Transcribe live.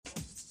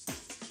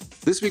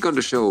This week on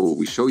the show,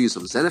 we show you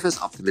some ZFS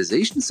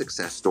optimization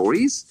success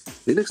stories.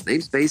 Linux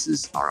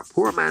namespaces are a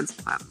poor man's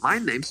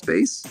landline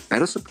namespace.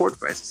 Better support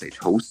for SSH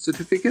host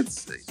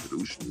certificates, a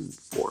solution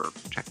for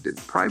protected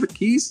private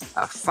keys.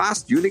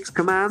 Fast Unix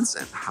commands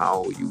and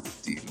how you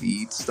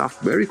delete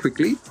stuff very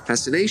quickly.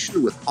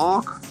 Fascination with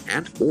awk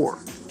and more.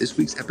 This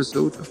week's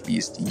episode of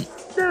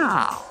BSD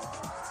Now.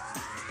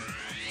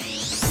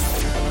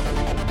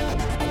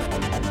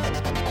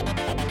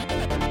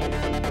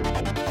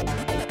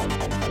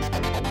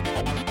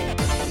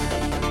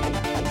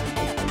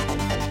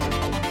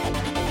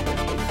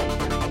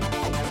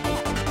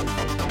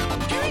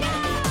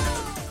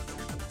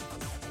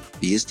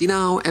 BSD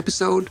Now,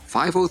 episode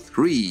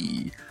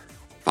 503,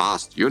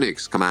 Fast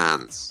Unix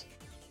Commands,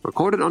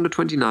 recorded on the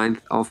 29th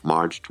of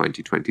March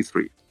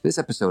 2023. This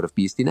episode of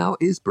BSD Now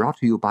is brought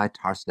to you by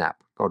Tarsnap.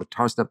 Go to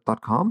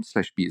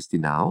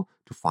tarsnap.com/bsdnow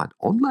to find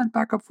online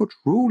backup for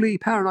truly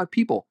paranoid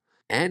people.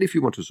 And if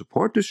you want to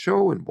support this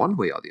show in one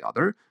way or the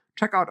other,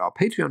 check out our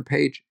Patreon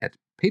page at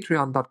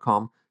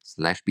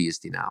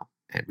patreon.com/bsdnow.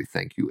 And we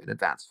thank you in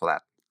advance for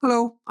that.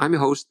 Hello, I'm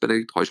your host,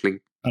 Benedikt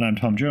Reuschling. And I'm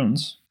Tom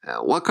Jones.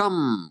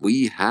 Welcome.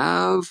 We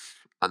have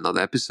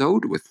another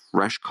episode with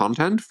fresh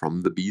content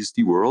from the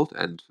BSD world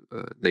and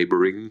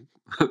neighboring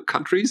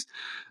countries.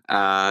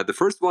 The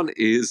first one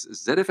is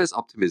ZFS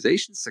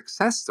optimization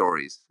success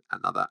stories,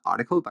 another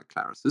article by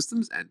Clara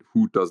Systems. And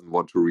who doesn't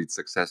want to read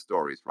success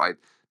stories, right?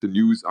 The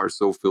news are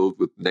so filled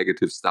with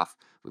negative stuff.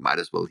 We might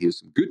as well hear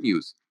some good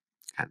news.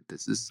 And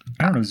this is...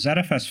 I don't know,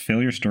 ZFS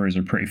failure stories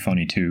are pretty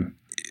funny too.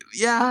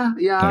 Yeah.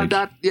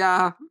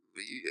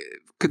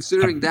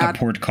 Considering I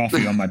poured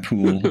coffee on my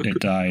pool,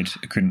 it died,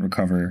 I couldn't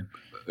recover.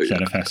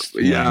 ZFS.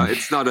 Yeah,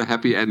 it's not a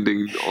happy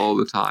ending all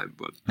the time,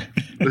 but...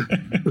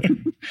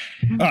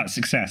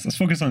 Success. Let's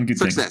focus on good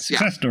things.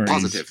 Success stories.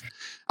 Positive.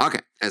 Okay,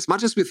 as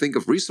much as we think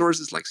of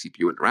resources like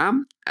CPU and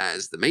RAM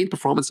as the main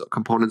performance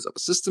components of a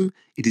system,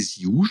 it is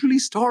usually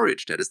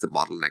storage that is the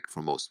bottleneck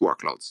for most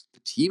workloads. The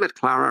team at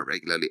Clara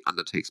regularly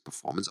undertakes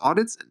performance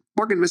audits and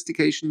bug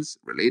investigations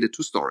related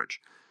to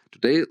storage.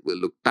 Today, we'll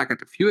look back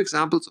at a few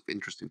examples of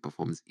interesting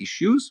performance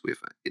issues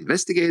we've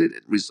investigated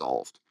and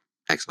resolved.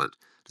 Excellent.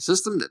 The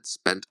system that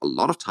spent a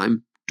lot of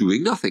time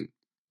doing nothing,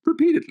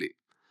 repeatedly.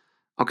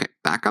 Okay,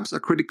 backups are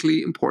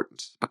critically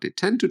important, but they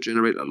tend to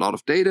generate a lot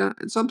of data,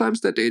 and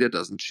sometimes that data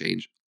doesn't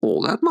change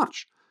all that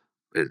much.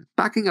 When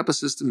backing up a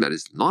system that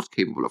is not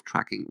capable of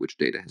tracking which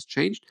data has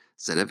changed,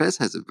 ZFS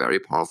has a very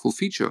powerful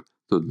feature,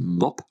 the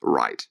NOP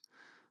write.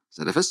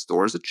 ZFS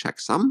stores a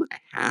checksum, a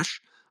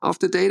hash, of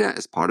the data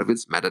as part of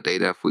its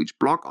metadata for each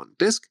block on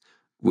disk,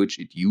 which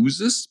it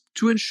uses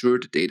to ensure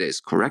the data is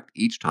correct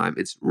each time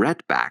it's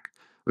read back.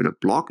 When a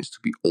block is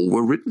to be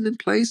overwritten in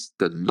place,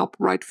 the NOP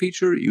write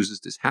feature uses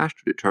this hash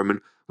to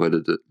determine whether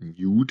the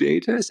new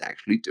data is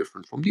actually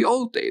different from the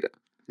old data.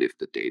 If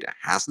the data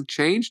hasn't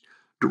changed,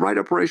 the write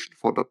operation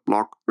for that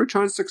block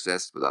returns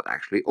success without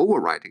actually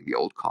overwriting the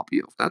old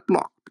copy of that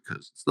block,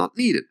 because it's not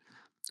needed.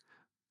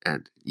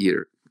 And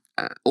here,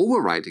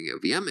 overwriting a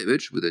VM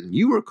image with a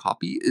newer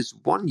copy is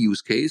one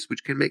use case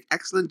which can make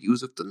excellent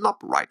use of the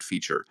NOP write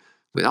feature.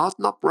 Without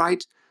NOP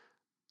write,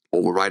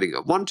 overwriting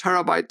a 1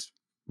 terabyte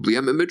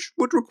VM image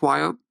would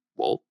require,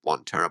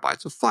 1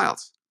 terabyte of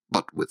files.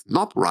 But with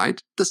NOP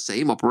write, the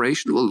same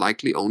operation will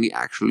likely only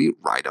actually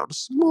write out a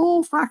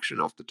small fraction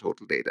of the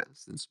total data,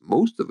 since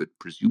most of it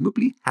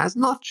presumably has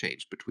not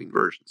changed between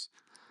versions.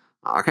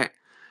 Okay,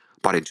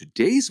 but in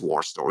today's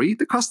war story,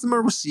 the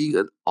customer was seeing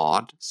an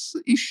odd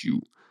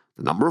issue.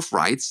 The number of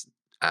writes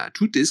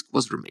to disk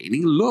was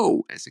remaining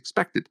low as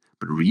expected,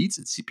 but reads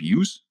and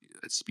CPU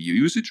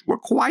usage were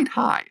quite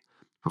high.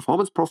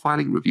 Performance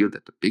profiling revealed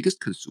that the biggest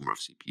consumer of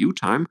CPU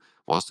time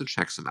was the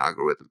checksum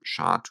algorithm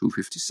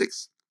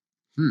SHA-256.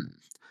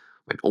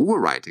 When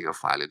overwriting a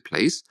file in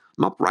place,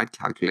 NOP write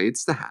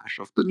calculates the hash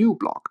of the new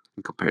block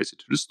and compares it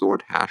to the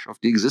stored hash of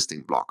the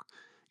existing block.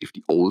 If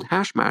the old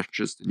hash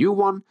matches the new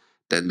one,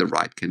 then the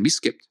write can be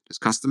skipped. This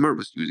customer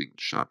was using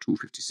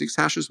SHA-256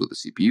 hashes with a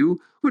CPU,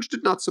 which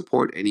did not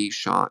support any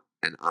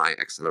SHA-NI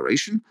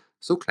acceleration,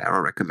 so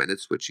Clara recommended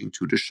switching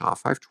to the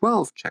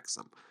SHA-512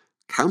 checksum.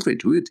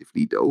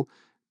 Counterintuitively, though,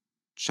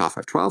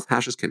 SHA-512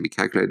 hashes can be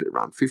calculated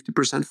around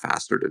 50%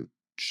 faster than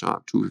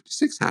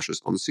SHA-256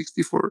 hashes on the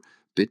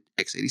 64-bit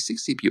x86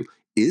 CPU.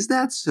 Is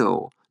that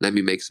so? Let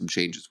me make some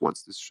changes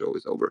once this show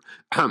is over.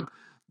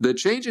 The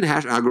change in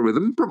hash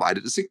algorithm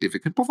provided a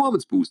significant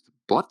performance boost,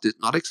 but did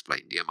not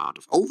explain the amount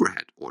of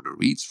overhead or the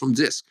reads from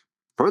disk.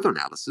 Further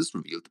analysis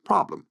revealed the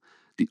problem.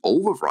 The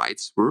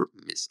overwrites were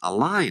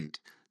misaligned.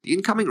 The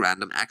incoming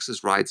random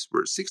access writes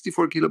were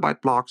 64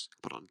 kilobyte blocks,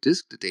 but on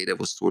disk the data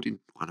was stored in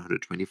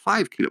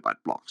 125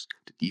 kilobyte blocks,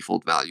 the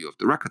default value of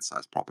the record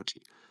size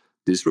property.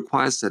 This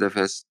requires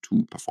ZFS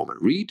to perform a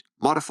read,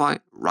 modify,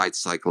 write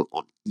cycle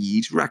on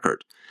each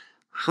record.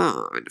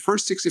 When the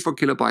first 64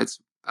 kilobytes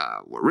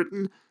were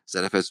written,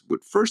 ZFS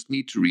would first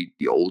need to read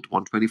the old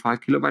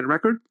 125 kilobyte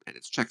record and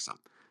its checksum.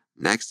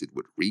 Next, it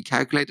would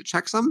recalculate the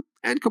checksum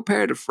and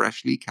compare the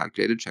freshly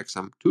calculated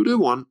checksum to the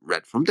one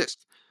read from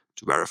disk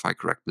to verify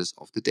correctness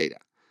of the data.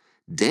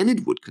 Then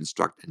it would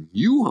construct a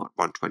new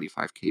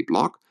 125K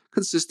block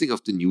consisting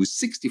of the new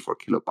 64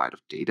 kilobyte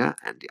of data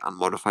and the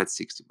unmodified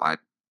 64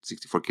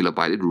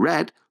 kilobyte it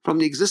read from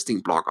the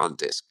existing block on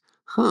disk.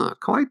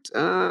 Quite,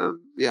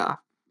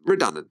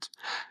 redundant.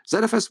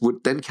 ZFS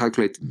would then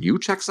calculate the new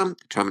checksum,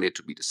 determine it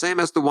to be the same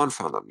as the one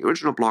found on the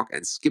original block,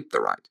 and skip the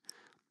write.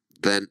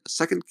 Then a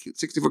second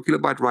 64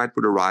 kilobyte write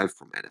would arrive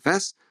from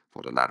NFS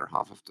for the latter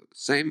half of the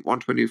same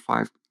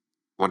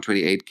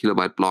 128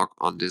 kilobyte block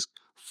on disk,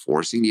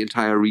 forcing the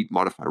entire read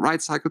modify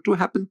write cycle to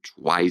happen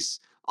twice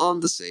on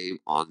the same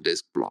on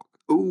disk block.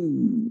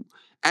 Ooh.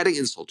 Adding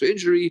insult to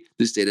injury,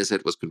 this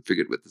dataset was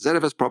configured with the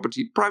ZFS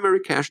property primary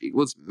cache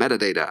equals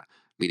metadata,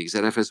 meaning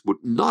ZFS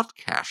would not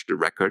cache the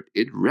record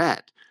it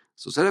read.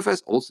 So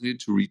ZFS also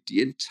needed to read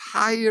the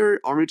entire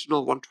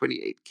original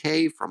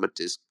 128K from a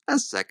disk a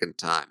second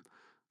time.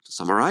 To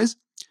summarize,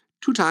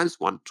 2 times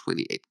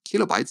 128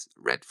 kilobytes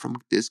read from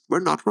disk were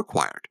not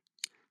required.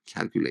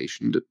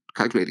 Calculating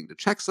the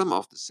checksum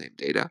of the same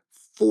data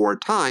 4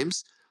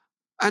 times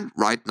and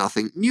write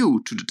nothing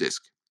new to the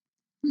disk.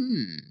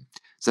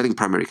 Setting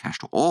primary cache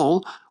to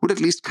all would at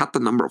least cut the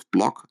number of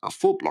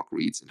full block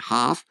reads in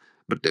half,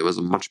 but there was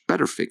a much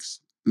better fix.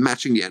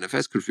 Matching the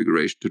NFS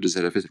configuration to the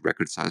ZFS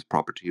record size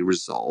property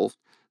resolved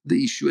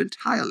the issue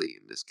entirely.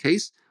 In this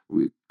case,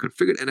 we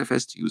configured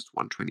NFS to use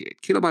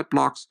 128 kilobyte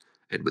blocks,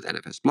 and with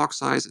NFS block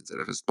size and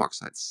ZFS block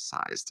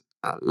size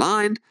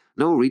aligned,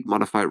 no read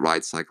modify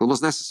write cycle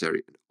was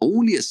necessary, and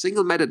only a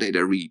single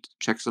metadata read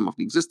checksum of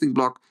the existing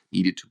block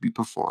needed to be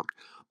performed.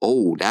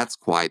 Oh, that's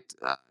quite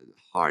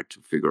hard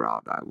to figure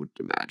out, I would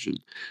imagine.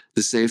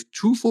 This saved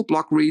 2 full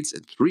block reads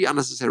and 3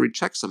 unnecessary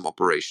checksum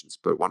operations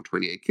per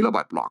 128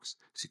 kilobyte blocks,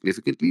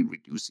 significantly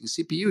reducing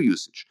CPU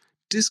usage,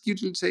 disk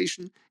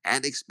utilization,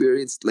 and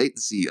experienced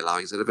latency,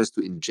 allowing ZFS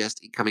to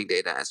ingest incoming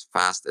data as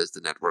fast as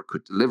the network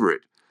could deliver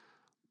it.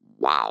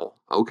 Wow,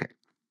 okay.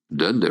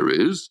 Then there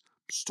is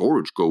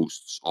storage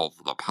ghosts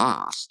of the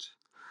past.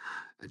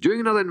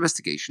 During another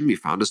investigation, we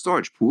found a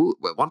storage pool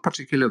where one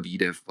particular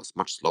VDEF was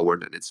much slower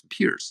than its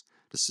peers.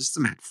 The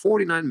system had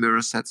 49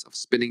 mirror sets of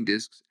spinning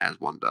disks, as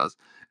one does,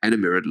 and a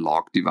mirrored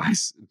log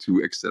device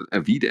a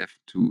VDEF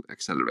to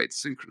accelerate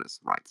synchronous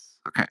writes.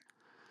 Okay.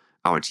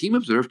 Our team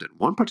observed that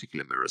one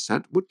particular mirror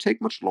set would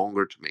take much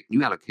longer to make new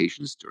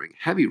allocations during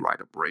heavy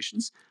write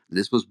operations, and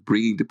this was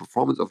bringing the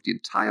performance of the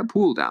entire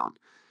pool down.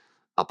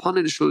 Upon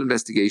initial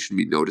investigation,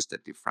 we noticed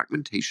that the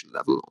fragmentation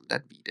level on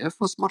that VDEF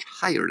was much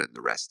higher than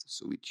the rest,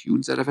 so we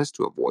tuned ZFS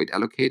to avoid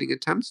allocating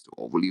attempts to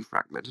overly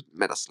fragmented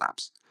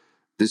metaslaps.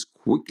 This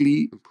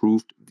quickly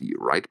improved the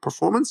write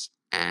performance,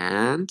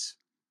 and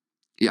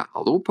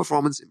although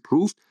performance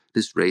improved,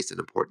 this raised an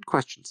important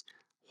question.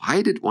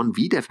 Why did one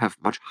VDEF have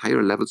much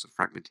higher levels of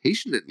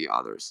fragmentation than the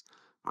others?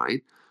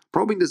 Right?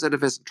 Probing the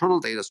ZFS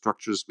internal data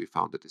structures, we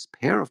found that this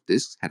pair of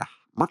disks had a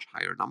much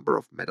higher number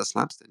of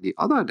metaslaps than the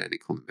other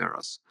identical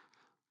mirrors.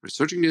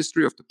 Researching the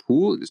history of the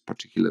pool in this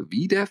particular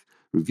VDEF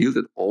revealed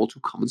an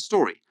all-too-common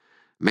story.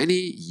 Many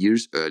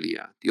years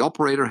earlier, the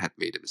operator had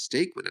made a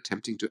mistake when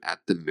attempting to add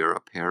the mirror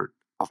pair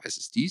of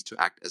SSDs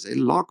to act as a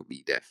log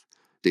VDEF.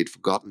 They'd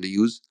forgotten the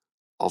use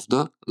of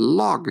the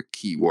log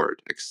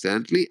keyword,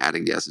 accidentally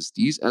adding the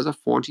SSDs as a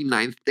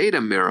 49th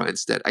data mirror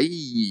instead.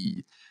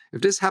 Aye.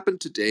 If this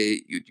happened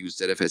today, you'd use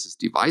ZFS's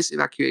device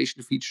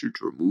evacuation feature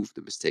to remove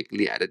the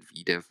mistakenly added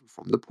VDEF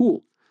from the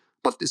pool.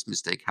 But this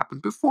mistake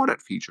happened before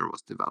that feature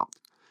was developed.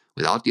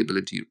 Without the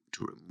ability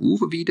to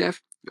remove a VDEF,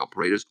 the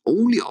operator's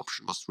only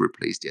option was to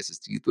replace the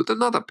SSDs with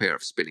another pair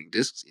of spinning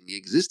disks in the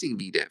existing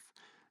VDEF.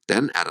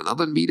 Then add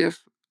another VDEF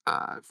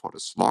for the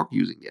slog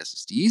using the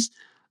SSDs.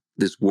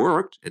 This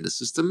worked, and the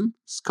system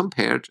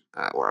appeared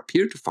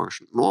to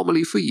function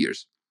normally for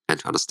years. And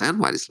to understand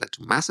why this led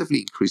to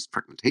massively increased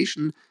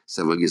fragmentation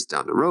several years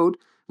down the road,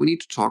 we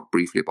need to talk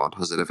briefly about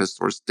how ZFS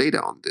stores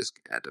data on disk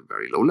at a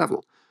very low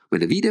level.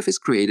 When a VDEF is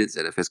created,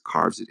 ZFS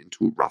carves it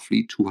into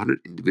roughly 200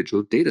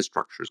 individual data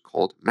structures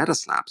called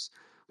metaslaps,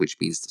 which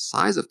means the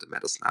size of the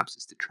metaslaps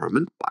is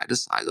determined by the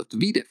size of the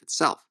VDEF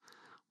itself.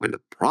 When the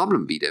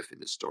problem VDEF in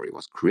this story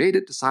was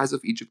created, the size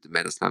of each of the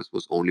metaslaps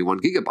was only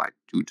 1 gigabyte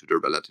due to the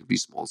relatively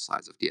small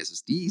size of the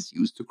SSDs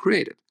used to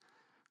create it.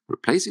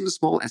 Replacing the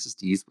small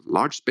SSDs with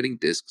large spinning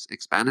disks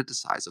expanded the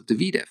size of the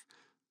VDEF,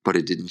 but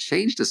it didn't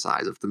change the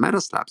size of the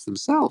metaslaps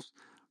themselves,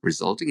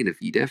 resulting in a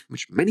VDEF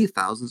with many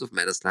thousands of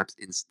metaslaps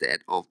instead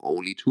of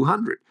only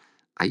 200.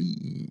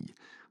 Aye.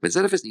 When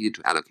ZFS needed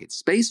to allocate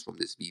space from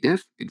this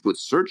VDEF, it would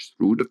search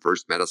through the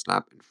first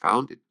metaslap and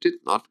found it did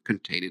not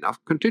contain enough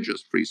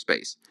contiguous free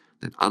space.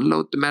 Then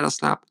unload the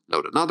metaslap,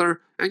 load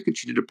another, and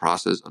continue the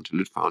process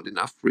until it found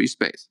enough free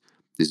space.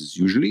 This is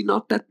usually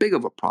not that big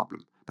of a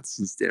problem, but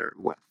since there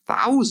were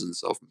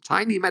thousands of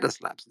tiny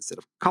metaslaps instead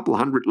of a couple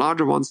hundred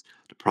larger ones,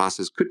 the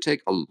process could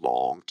take a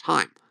long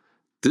time.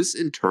 This,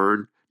 in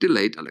turn,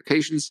 delayed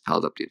allocations,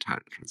 held up the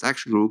entire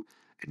transaction group,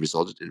 and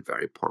resulted in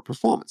very poor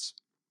performance.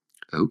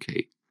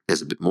 Okay,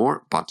 there's a bit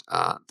more, but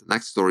the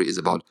next story is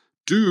about,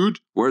 dude,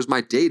 where's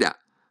my data?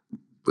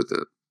 With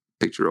a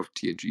picture of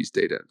TNG's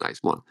data,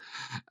 nice one.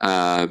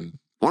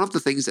 One of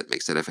the things that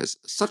makes ZFS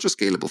such a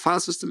scalable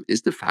file system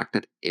is the fact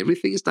that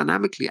everything is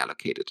dynamically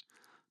allocated.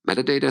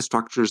 Metadata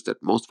structures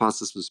that most file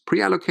systems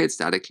pre-allocate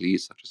statically,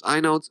 such as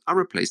inodes, are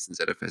replaced in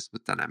ZFS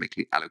with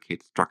dynamically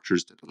allocated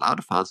structures that allow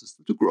the file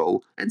system to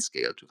grow and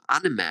scale to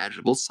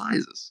unimaginable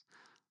sizes.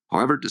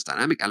 However, this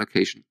dynamic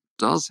allocation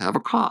does have a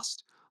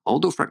cost.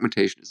 Although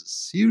fragmentation is a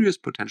serious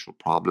potential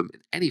problem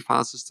in any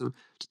file system,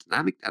 the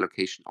dynamic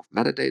allocation of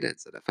metadata in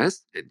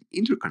ZFS and the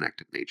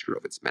interconnected nature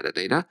of its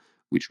metadata,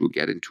 which we'll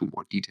get into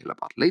more detail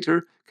about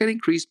later, can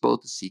increase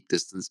both the seek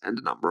distance and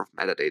the number of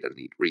metadata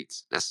need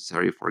reads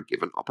necessary for a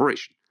given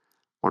operation.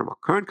 One of our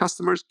current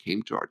customers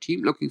came to our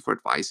team looking for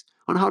advice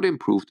on how to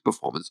improve the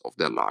performance of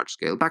their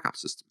large-scale backup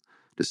system.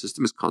 The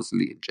system is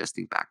constantly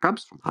ingesting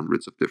backups from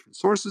hundreds of different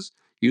sources,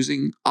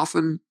 using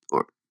often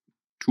or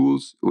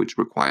tools which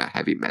require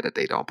heavy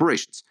metadata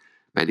operations.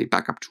 Many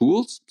backup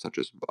tools, such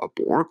as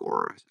Borg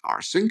or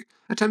rsync,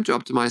 attempt to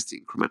optimize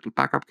the incremental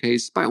backup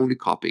case by only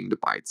copying the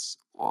bytes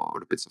or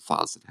the bits of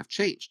files that have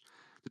changed.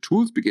 The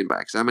tools begin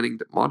by examining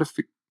the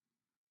modification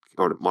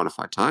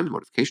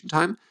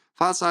time,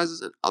 file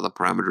sizes, and other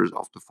parameters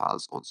of the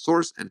files on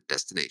source and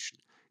destination.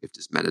 If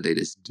this metadata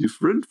is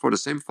different for the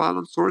same file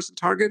on source and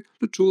target,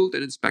 the tool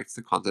then inspects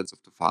the contents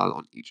of the file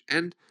on each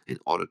end in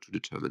order to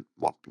determine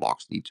what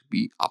blocks need to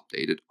be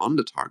updated on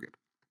the target.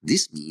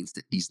 This means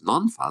that these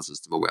non-file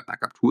system-aware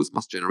backup tools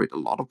must generate a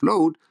lot of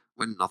load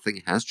when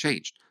nothing has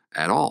changed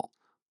at all.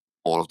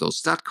 All of those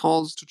stat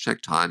calls to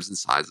check times and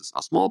sizes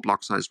are small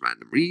block-size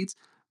random reads,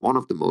 one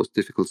of the most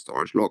difficult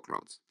storage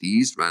workloads.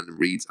 These random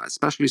reads are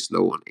especially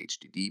slow on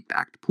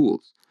HDD-backed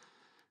pools.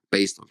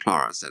 Based on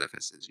Clara's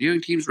ZFS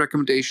engineering team's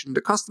recommendation,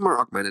 the customer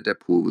augmented their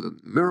pool with a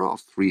mirror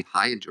of 3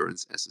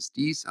 high-endurance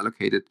SSDs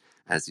allocated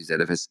as the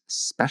ZFS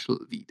Special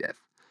VDEV.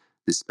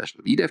 This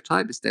special VDEV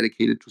type is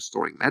dedicated to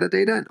storing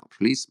metadata and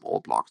optionally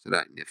small blocks that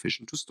are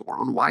inefficient to store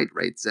on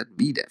wide-rate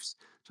ZVDEVs,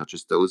 such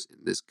as those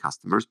in this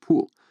customer's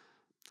pool.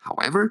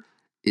 However,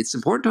 it's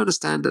important to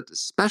understand that the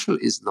special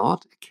is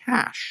not a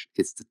cache.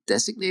 It's the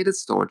designated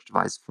storage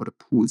device for the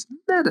pool's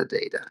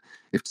metadata.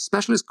 If the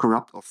special is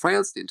corrupt or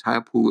fails, the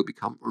entire pool will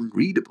become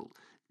unreadable.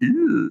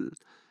 Ew.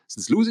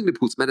 Since losing the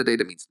pool's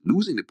metadata means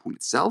losing the pool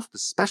itself, the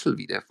special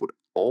VDEV would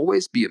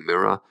always be a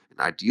mirror and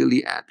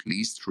ideally at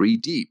least 3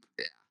 deep.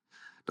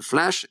 The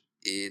flash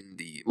in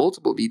the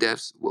multiple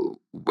VDEVs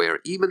will wear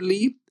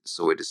evenly,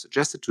 so it is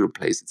suggested to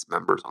replace its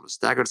members on a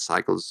staggered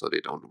cycle so they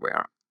don't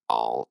wear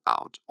all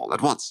out all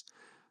at once.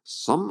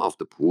 Some of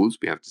the pools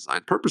we have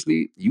designed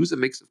purposely use a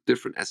mix of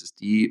different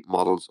SSD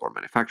models or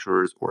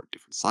manufacturers or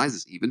different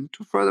sizes even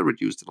to further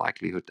reduce the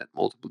likelihood that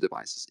multiple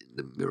devices in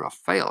the mirror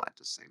fail at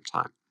the same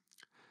time.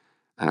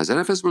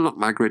 ZFS will not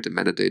migrate the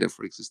metadata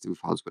for existing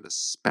files when a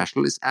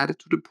special is added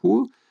to the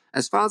pool.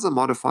 As files are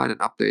modified and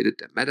updated,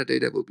 the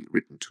metadata will be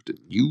written to the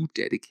new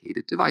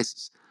dedicated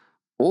devices.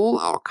 All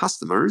our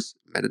customers'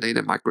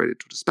 metadata migrated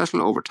to the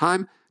special over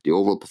time. The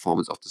overall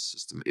performance of the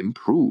system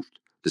improved.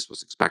 This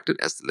was expected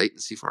as the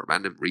latency for a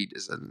random read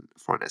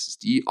for an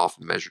SSD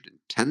often measured in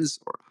tens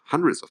or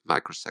hundreds of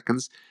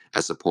microseconds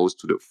as opposed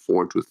to the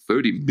 4 to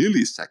 30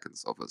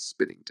 milliseconds of a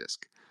spinning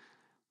disk.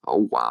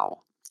 Oh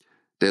wow.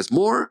 There's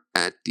more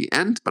at the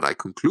end, but I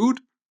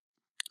conclude.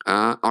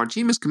 Our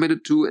team is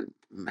committed to and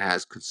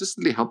has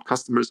consistently helped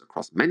customers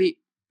across many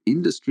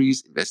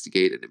industries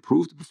investigate and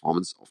improve the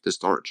performance of their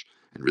storage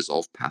and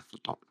resolve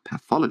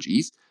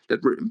pathologies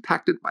that were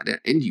impacted by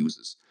their end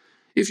users.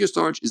 If your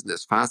storage isn't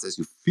as fast as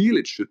you feel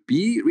it should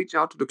be, reach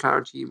out to the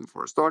Clara team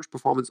for a storage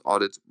performance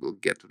audit. We'll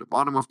get to the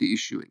bottom of the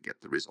issue and get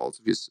the results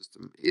of your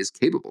system is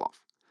capable of.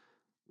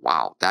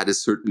 Wow, that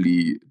is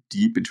certainly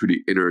deep into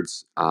the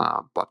innards,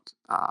 but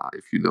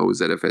if you know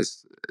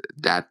ZFS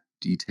that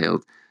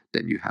detailed,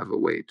 then you have a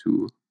way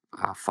to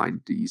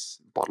find these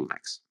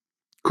bottlenecks.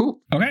 Cool.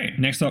 Okay,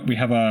 next up we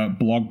have a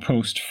blog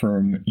post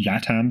from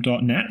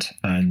yatam.net,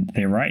 and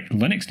they write,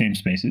 Linux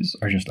namespaces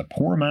are just a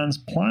poor man's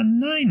Plan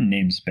 9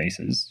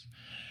 namespaces.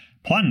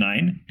 Plan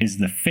 9 is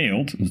the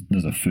failed,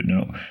 there's a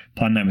footnote,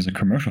 Plan 9 was a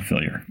commercial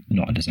failure,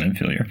 not a design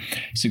failure,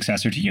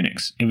 successor to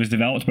Unix. It was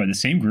developed by the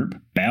same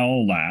group,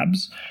 Bell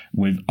Labs,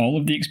 with all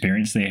of the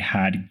experience they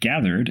had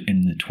gathered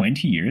in the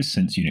 20 years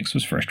since Unix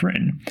was first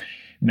written.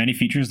 Many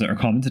features that are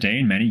common today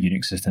in many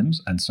Unix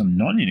systems and some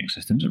non-Unix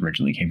systems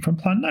originally came from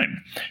Plan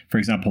 9. For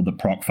example, the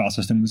proc file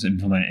system was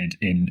implemented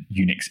in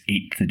Unix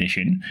 8th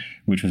edition,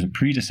 which was a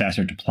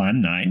predecessor to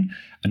Plan 9.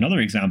 Another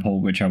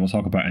example, which I will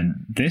talk about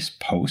in this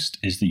post,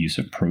 is the use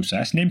of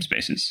process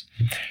namespaces.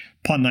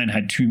 Plan 9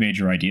 had 2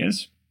 major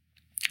ideas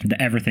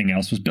that everything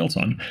else was built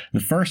on. The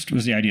first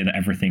was the idea that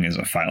everything is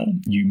a file.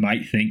 You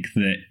might think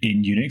that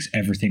in Unix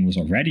everything was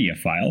already a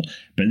file,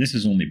 but this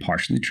is only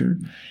partially true.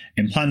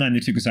 In Plan 9, they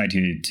took this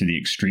idea to the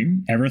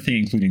extreme. Everything,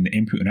 including the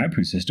input and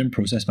output system,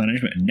 process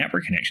management, and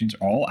network connections,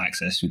 are all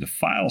accessed through the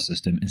file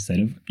system instead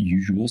of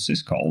usual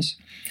syscalls.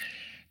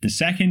 The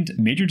second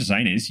major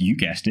design is, you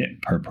guessed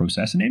it, per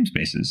process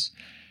namespaces.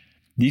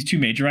 These 2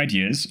 major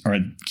ideas are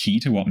key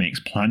to what makes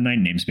Plan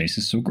 9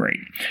 namespaces so great.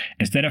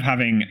 Instead of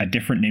having a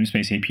different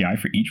namespace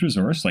API for each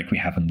resource like we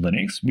have in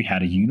Linux, we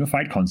had a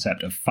unified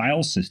concept of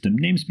file system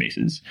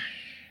namespaces.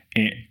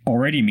 It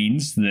already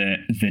means that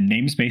the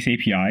namespace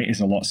API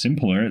is a lot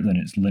simpler than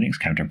its Linux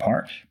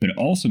counterpart, but it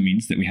also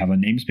means that we have a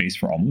namespace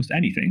for almost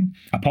anything.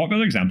 A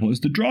popular example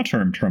is the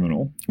drawTerm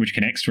terminal, which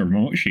connects to a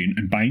remote machine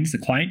and binds the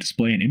client,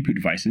 display, and input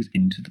devices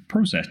into the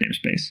process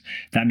namespace.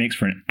 That makes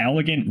for an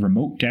elegant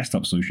remote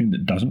desktop solution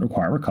that doesn't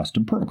require a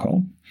custom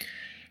protocol.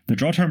 The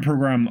drawTerm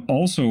program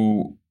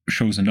also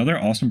shows another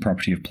awesome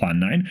property of Plan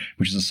 9,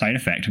 which is a side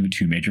effect of the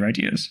two major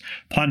ideas.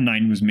 Plan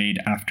 9 was made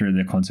after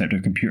the concept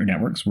of computer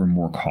networks were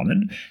more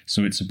common,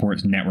 so it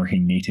supports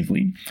networking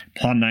natively.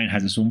 Plan 9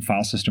 has its own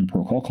file system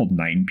protocol called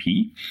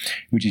 9p,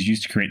 which is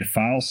used to create the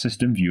file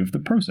system view of the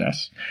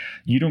process.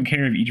 You don't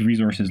care if each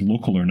resource is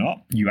local or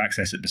not, you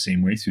access it the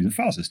same way through the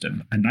file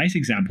system. A nice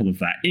example of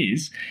that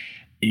is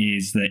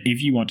that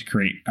if you want to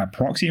create a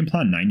proxy in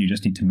Plan 9, you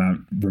just need to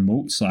mount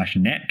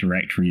remote/net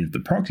directory of the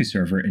proxy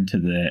server into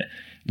the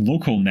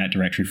local net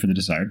directory for the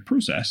desired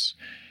process.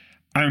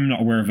 I'm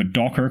not aware of a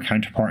Docker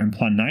counterpart in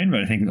Plan 9, but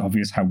I think it's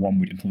obvious how one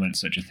would implement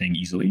such a thing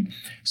easily.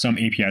 Some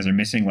APIs are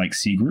missing, like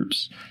C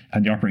groups,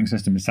 and the operating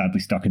system is sadly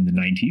stuck in the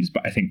 90s,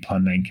 but I think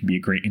Plan 9 can be a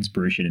great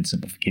inspiration and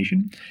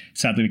simplification.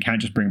 Sadly, we can't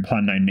just bring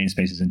Plan 9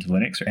 namespaces into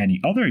Linux or any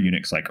other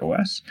Unix-like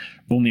OS.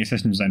 Only a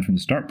system designed from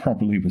the start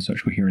properly with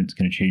such coherence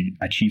can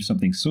achieve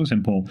something so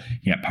simple,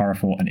 yet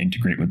powerful, and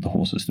integrate with the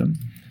whole system.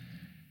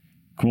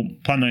 Cool.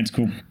 Plan 9's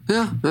cool.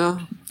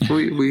 Yeah.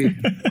 We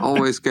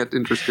always get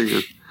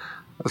interesting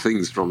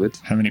things from it.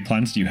 How many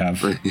plans do you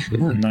have?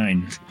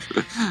 9.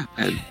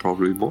 And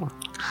probably more.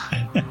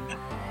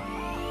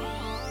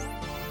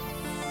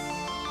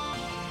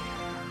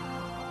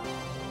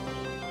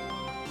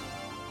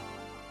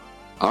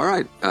 All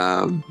right.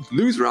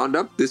 News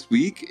roundup this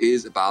week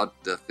is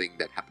about the thing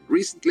that happened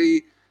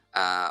recently,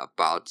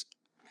 about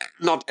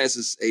not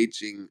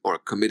SSHing or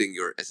committing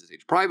your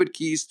SSH private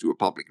keys to a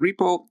public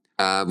repo.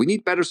 We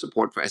need better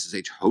support for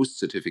SSH host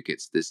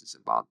certificates. This is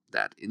about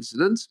that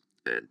incident.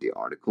 And the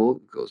article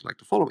goes like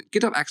the following.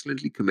 GitHub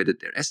accidentally committed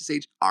their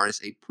SSH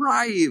RSA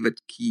private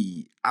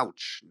key,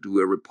 ouch, to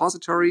a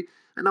repository,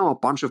 and now a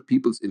bunch of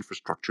people's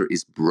infrastructure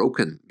is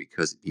broken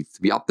because it needs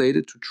to be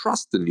updated to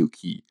trust the new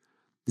key.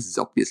 This is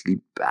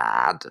obviously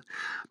bad.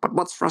 But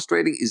what's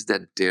frustrating is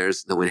that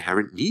there's no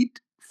inherent need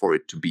for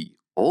it to be.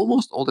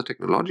 Almost all the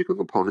technological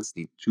components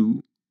need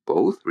to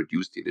both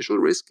reduce the initial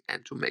risk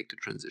and to make the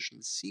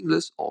transition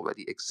seamless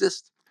already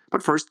exist.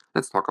 But first,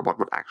 let's talk about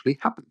what actually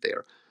happened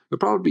there. We're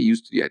probably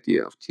used to the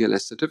idea of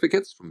TLS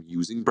certificates from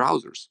using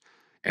browsers.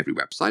 Every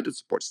website that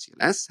supports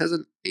TLS has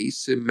an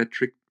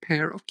asymmetric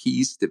pair of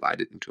keys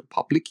divided into a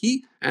public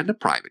key and a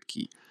private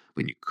key.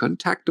 When you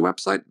contact the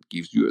website, it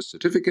gives you a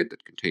certificate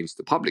that contains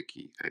the public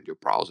key, and your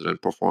browser then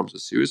performs a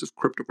series of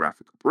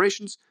cryptographic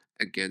operations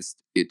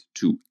against it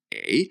to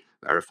A,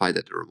 verify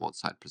that the remote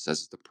site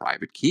possesses the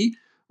private key,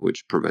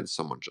 which prevents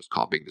someone just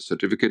copying the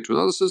certificate to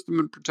another system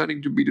and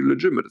pretending to be the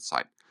legitimate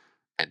site,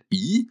 and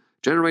B,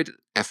 generate an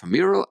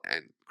ephemeral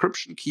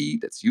encryption key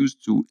that's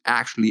used to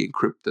actually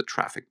encrypt the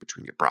traffic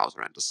between your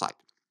browser and the site.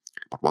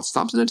 But what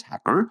stops an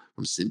attacker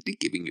from simply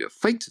giving you a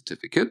fake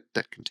certificate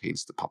that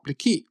contains the public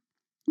key?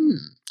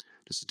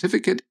 The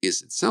certificate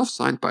is itself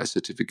signed by a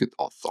certificate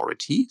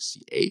authority,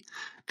 CA,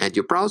 and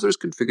your browser is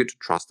configured to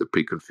trust the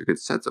pre-configured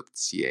sets of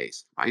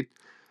CAs, right?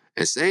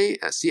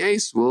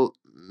 CAs will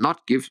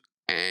not give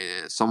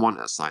someone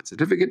a signed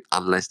certificate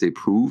unless they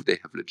prove they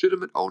have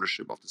legitimate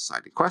ownership of the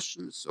site in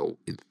question. So,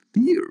 in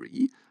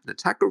theory, an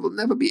attacker will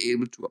never be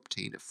able to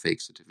obtain a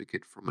fake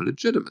certificate from a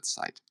legitimate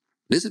site.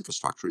 This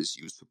infrastructure is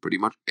used for pretty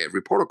much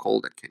every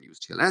protocol that can use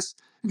TLS,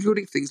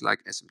 including things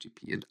like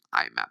SMTP and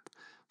IMAP.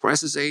 For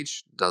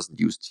SSH, doesn't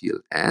use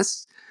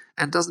TLS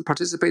and doesn't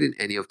participate in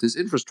any of this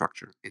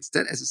infrastructure.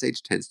 Instead,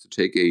 SSH tends to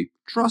take a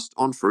trust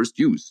on first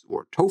use,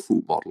 or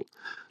TOFU model.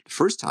 The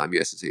first time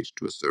you SSH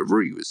to a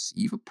server, you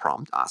receive a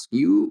prompt asking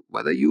you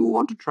whether you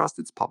want to trust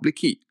its public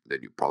key. Then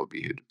you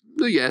probably hit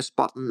the yes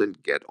button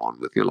and get on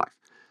with your life.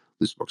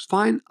 This works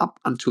fine up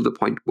until the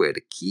point where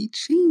the key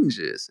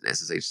changes and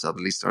SSH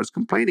suddenly starts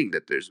complaining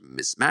that there's a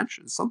mismatch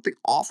and something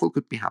awful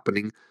could be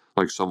happening,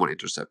 like someone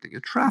intercepting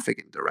your traffic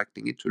and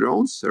directing it to their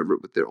own server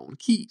with their own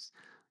keys.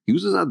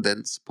 Users are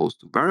then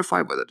supposed to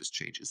verify whether this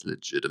change is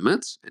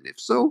legitimate, and if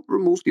so,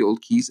 remove the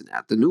old keys and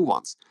add the new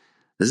ones.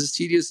 This is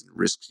tedious and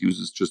risks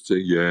users just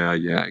saying yeah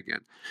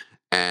again.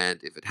 And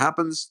if it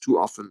happens too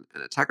often,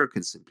 an attacker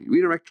can simply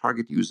redirect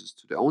target users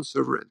to their own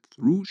server, and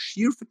through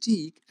sheer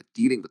fatigue at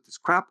dealing with this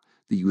crap,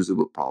 the user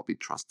will probably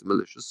trust the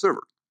malicious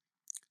server.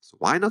 So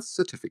why not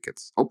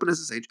certificates?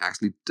 OpenSSH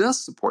actually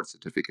does support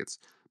certificates,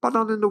 but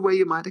not in the way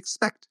you might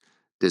expect.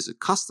 There's a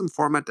custom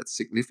format that's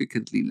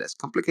significantly less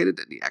complicated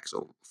than the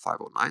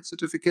XO509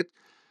 certificate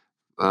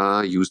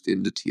used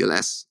in the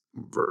TLS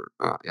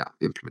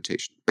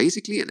implementation.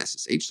 Basically, an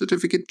SSH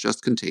certificate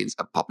just contains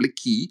a public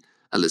key,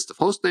 a list of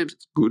hostnames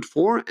it's good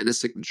for, and a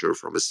signature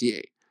from a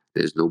CA.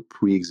 There's no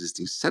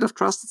pre-existing set of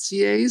trusted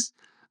CAs,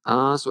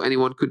 so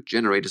anyone could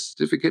generate a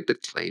certificate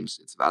that claims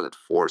it's valid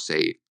for,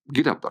 say,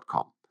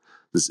 github.com.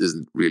 This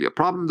isn't really a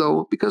problem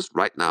though, because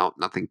right now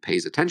nothing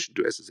pays attention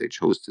to SSH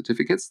host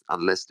certificates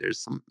unless there's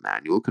some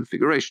manual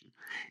configuration.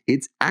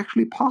 It's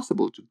actually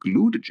possible to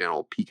glue the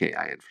general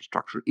PKI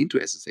infrastructure into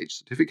SSH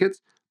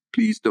certificates.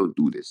 Please don't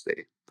do this,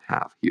 they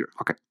have here.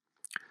 Okay,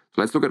 so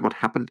let's look at what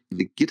happened in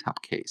the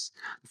GitHub case.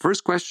 The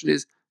first question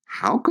is,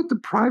 how could the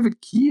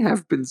private key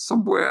have been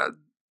somewhere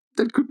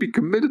that could be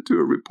committed to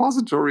a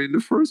repository in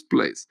the first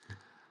place?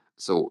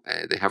 So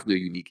they have no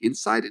unique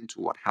insight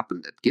into what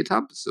happened at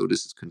GitHub, so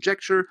this is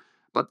conjecture,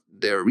 but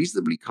they're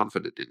reasonably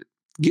confident in it.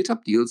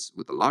 GitHub deals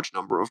with a large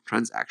number of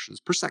transactions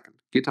per second.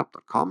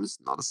 GitHub.com is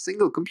not a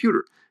single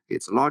computer.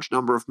 It's a large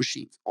number of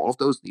machines. All of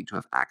those need to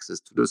have access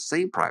to the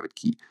same private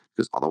key,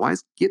 because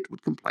otherwise Git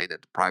would complain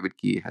that the private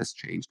key has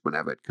changed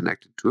whenever it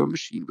connected to a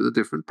machine with a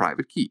different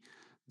private key.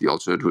 The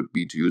alternative would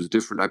be to use a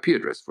different IP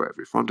address for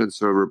every front-end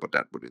server, but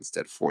that would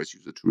instead force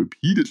users to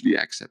repeatedly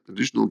accept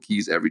additional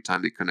keys every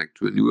time they connect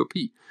to a new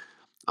IP.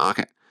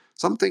 Okay,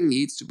 something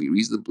needs to be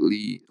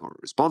reasonably or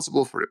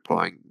responsible for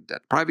deploying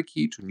that private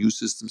key to new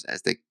systems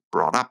as they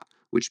brought up,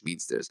 which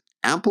means there's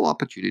ample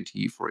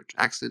opportunity for it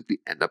to accidentally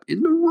end up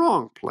in the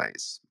wrong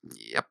place.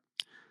 Yep.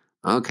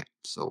 Okay,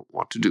 so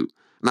what to do?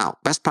 Now,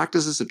 best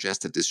practices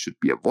suggest that this should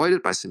be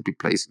avoided by simply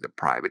placing the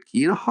private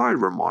key in a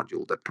hardware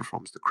module that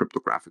performs the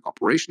cryptographic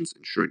operations,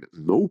 ensuring that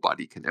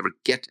nobody can ever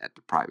get at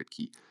the private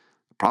key.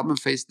 The problem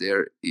faced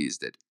there is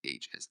that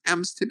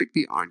HSMs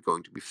typically aren't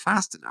going to be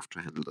fast enough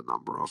to handle the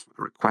number of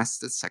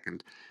requests a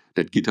second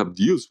that GitHub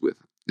deals with.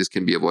 This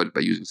can be avoided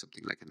by using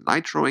something like a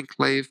Nitro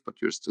enclave,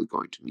 but you're still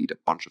going to need a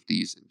bunch of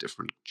these in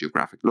different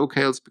geographic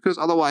locales, because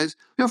otherwise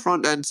your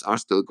front ends are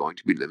still going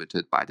to be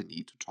limited by the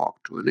need to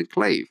talk to an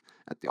enclave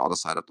at the other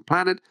side of the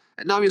planet,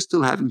 and now you're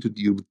still having to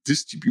deal with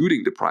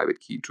distributing the private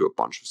key to a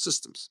bunch of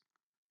systems.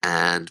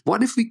 And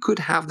what if we could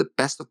have the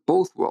best of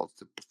both worlds,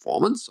 the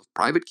performance of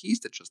private keys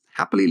that just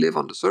happily live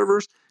on the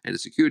servers and the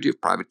security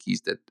of private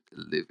keys that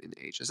live in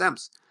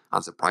HSMs?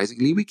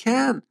 Unsurprisingly, we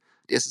can.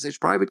 The SSH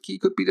private key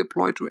could be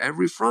deployed to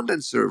every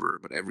front-end server,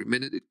 but every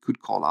minute it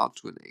could call out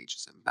to an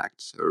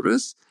HSM-backed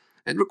service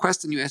and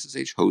request a new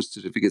SSH host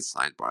certificate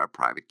signed by a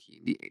private key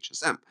in the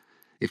HSM.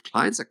 If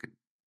clients are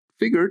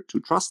configured to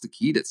trust the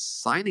key that's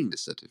signing the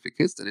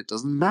certificates, then it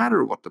doesn't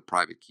matter what the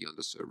private key on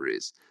the server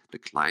is. The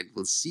client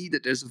will see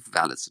that there's a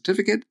valid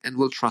certificate and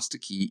will trust the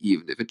key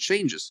even if it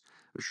changes.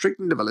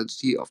 Restricting the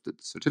validity of the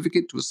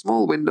certificate to a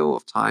small window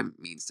of time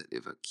means that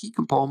if a key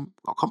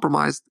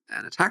compromised,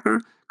 an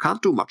attacker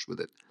can't do much with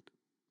it.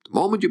 The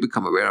moment you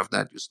become aware of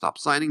that, you stop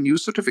signing new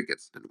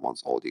certificates, and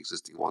once all the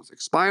existing ones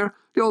expire,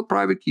 the old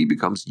private key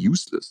becomes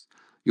useless.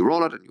 You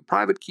roll out a new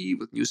private key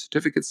with new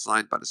certificates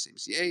signed by the same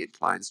CA, and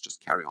clients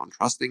just carry on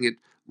trusting it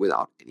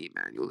without any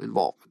manual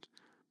involvement.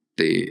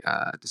 They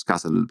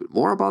discuss a little bit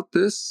more about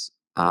this.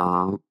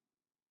 So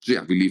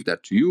yeah, we leave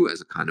that to you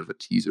as a kind of a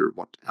teaser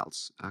what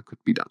else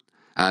could be done.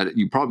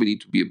 You probably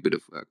need to be a bit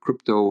of a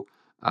crypto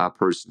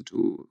person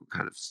to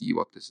kind of see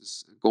what this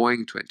is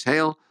going to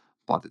entail,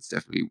 but it's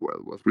definitely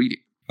well worth reading.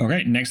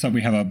 Okay, next up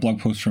we have a blog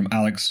post from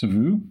Alex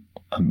Savu.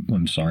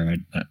 I'm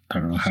sorry, I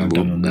don't know how I've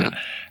done on that.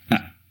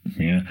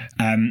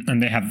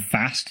 And they have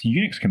fast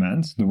Unix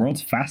commands, the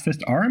world's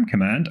fastest RM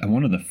command, and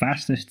one of the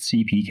fastest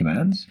CP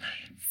commands.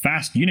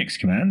 Fast Unix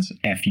commands,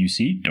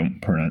 FUC,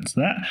 don't pronounce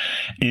that,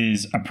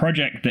 is a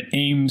project that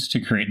aims to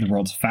create the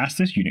world's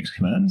fastest Unix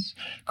commands.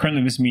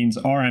 Currently, this means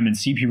RM and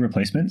CP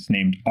replacements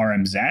named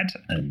RMZ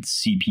and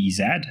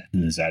CPZ.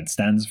 The Z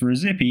stands for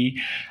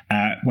zippy.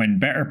 When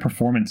better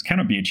performance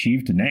cannot be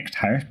achieved, the next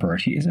highest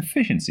priority is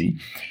efficiency.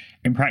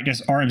 In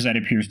practice, RMZ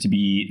appears to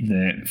be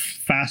the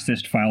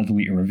fastest file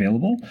deleter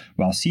available,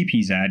 while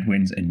CPZ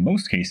wins in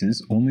most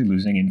cases, only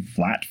losing in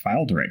flat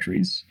file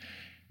directories.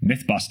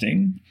 Myth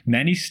busting.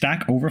 Many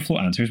Stack Overflow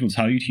answers will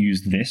tell you to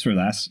use this or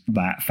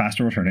that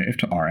faster alternative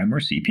to RM or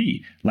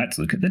CP. Let's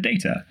look at the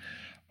data.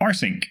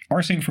 Rsync.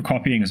 Rsync for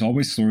copying is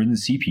always slower than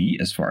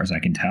CP, as far as I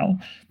can tell.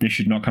 This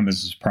should not come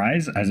as a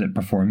surprise, as it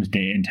performs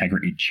data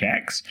integrity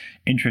checks.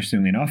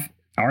 Interestingly enough,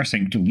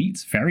 Rsync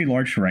deletes very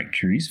large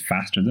directories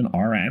faster than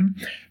RM,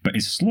 but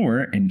is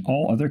slower in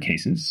all other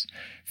cases.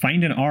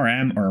 Find and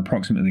RM are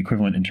approximately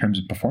equivalent in terms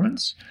of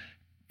performance.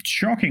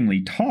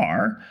 Shockingly,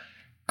 tar,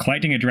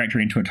 collecting a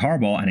directory into a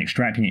tarball and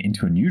extracting it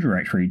into a new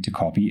directory to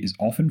copy is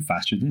often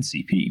faster than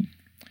CP.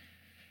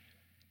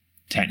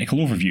 Technical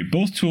overview.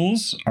 Both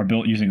tools are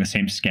built using the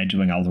same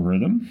scheduling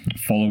algorithm,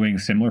 following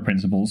similar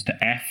principles to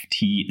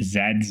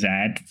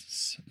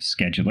FTZZ's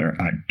scheduler.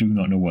 I do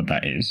not know what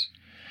that is.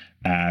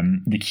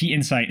 The key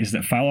insight is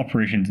that file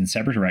operations in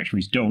separate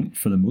directories don't,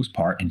 for the most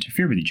part,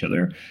 interfere with each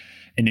other,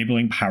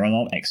 enabling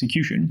parallel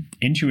execution.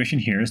 Intuition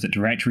here is that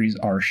directories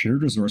are a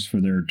shared resource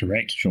for their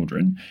direct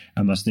children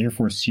and must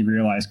therefore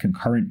serialize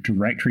concurrent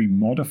directory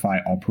modify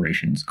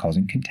operations,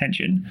 causing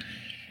contention.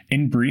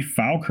 In brief,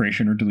 file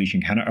creation or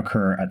deletion cannot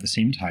occur at the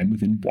same time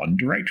within one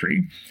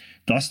directory.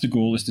 Thus, the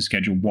goal is to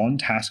schedule one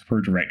task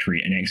per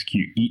directory and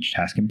execute each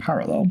task in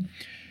parallel.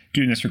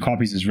 Doing this for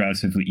copies is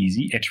relatively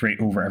easy. Iterate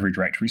over every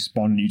directory,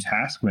 spawn a new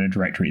task when a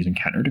directory is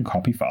encountered, and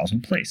copy files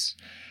in place.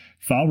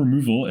 File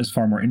removal is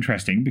far more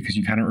interesting because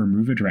you cannot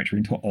remove a directory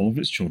until all of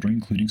its children,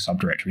 including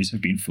subdirectories, have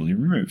been fully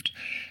removed.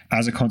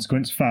 As a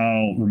consequence,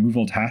 file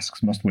removal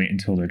tasks must wait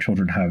until their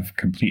children have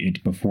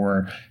completed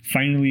before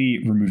finally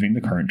removing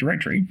the current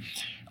directory.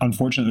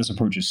 Unfortunately, this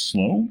approach is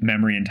slow.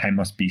 Memory and time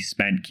must be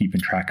spent keeping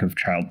track of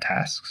child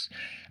tasks,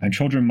 and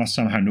children must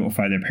somehow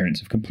notify their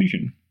parents of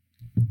completion.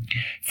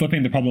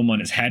 Flipping the problem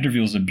on its head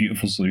reveals a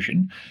beautiful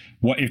solution.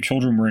 What if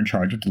children were in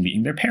charge of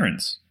deleting their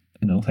parents?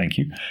 No, thank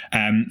you.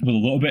 With a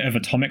little bit of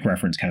atomic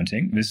reference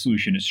counting, this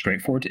solution is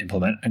straightforward to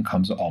implement and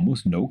comes at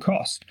almost no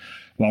cost.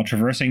 While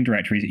traversing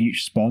directories,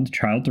 each spawned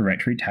child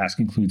directory task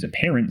includes a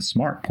parent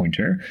smart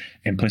pointer,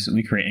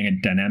 implicitly creating a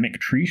dynamic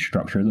tree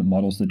structure that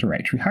models the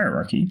directory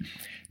hierarchy.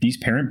 These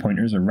parent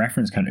pointers are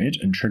reference counted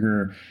and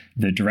trigger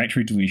the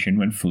directory deletion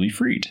when fully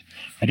freed.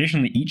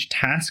 Additionally, each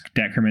task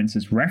decrements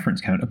its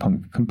reference count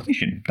upon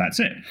completion. That's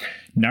it.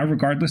 Now,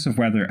 regardless of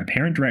whether a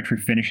parent directory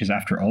finishes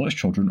after all its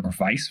children or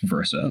vice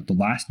versa, the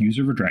last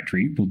user of a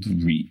directory will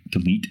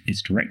delete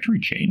its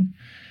directory chain.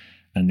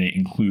 And they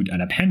include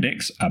an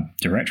appendix, a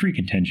directory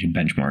contention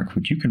benchmark,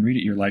 which you can read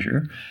at your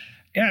leisure.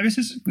 Yeah, this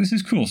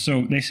is cool.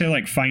 So they say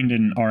like find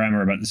and RM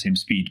are about the same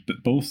speed,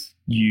 but both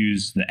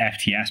use the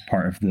FTS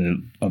part of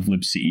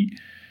libc.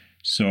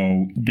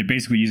 So they're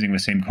basically using the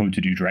same code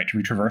to do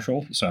directory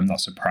traversal. So I'm not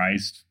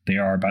surprised they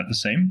are about the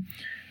same.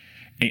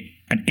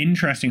 An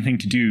interesting thing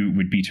to do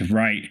would be to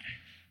write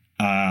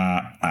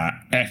a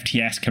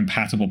FTS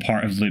compatible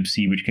part of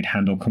libc which could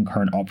handle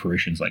concurrent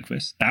operations like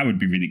this. That would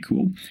be really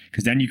cool,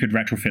 because then you could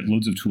retrofit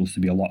loads of tools to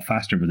be a lot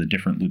faster with a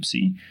different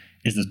libc.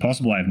 Is this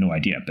possible? I have no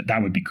idea, but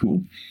that would be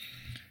cool.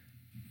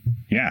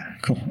 Yeah,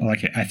 cool. I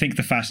like it. I think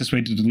the fastest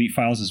way to delete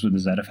files is with the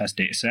ZFS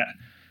dataset.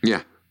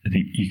 Yeah. I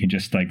think you can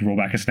just like roll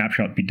back a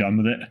snapshot, be done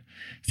with it.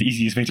 It's the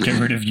easiest way to get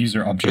rid of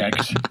user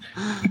object.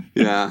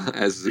 Yeah,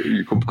 as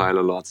you compile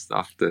a lot of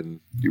stuff, then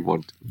you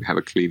want to have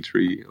a clean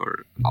tree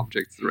or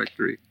objects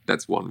directory.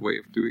 That's one way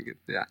of doing it.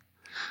 Yeah.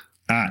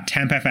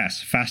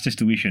 TempFS, fastest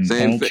deletion.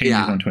 Same all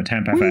changes onto a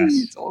TempFS.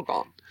 It's all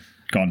gone.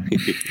 Gone.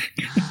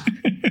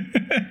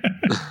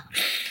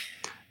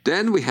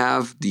 Then we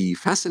have the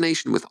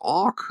fascination with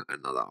awk,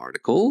 another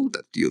article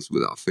that deals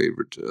with our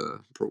favorite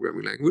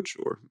programming language,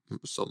 or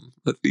some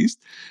at least.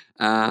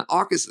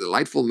 Awk is a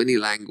delightful mini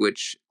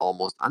language,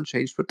 almost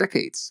unchanged for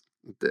decades.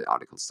 The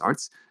article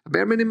starts, a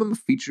bare minimum of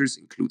features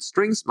include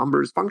strings,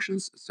 numbers,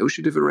 functions,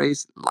 associative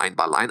arrays,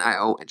 line-by-line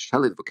I/O, and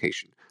shell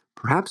invocation.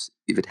 Perhaps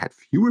if it had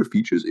fewer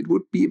features, it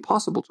would be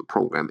impossible to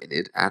program in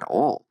it at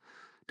all.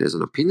 There's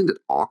an opinion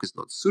that awk is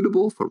not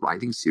suitable for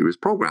writing serious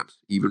programs.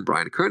 Even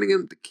Brian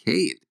Kernighan, the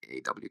K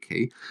in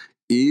AWK,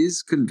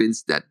 is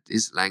convinced that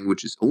this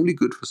language is only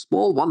good for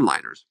small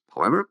one-liners.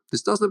 However,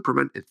 this doesn't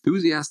prevent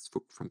enthusiasts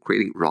from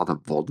creating rather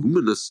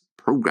voluminous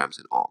programs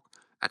in awk.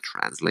 A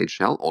translate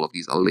shell, all of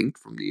these are linked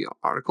from the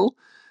article,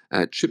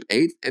 a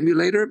chip8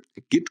 emulator,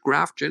 a git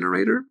graph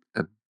generator,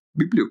 a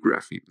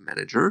bibliography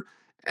manager,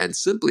 and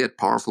simply a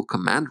powerful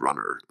command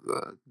runner,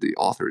 the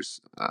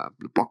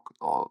block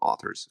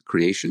author's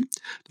creation.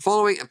 The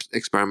following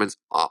experiments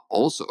are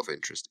also of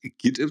interest: a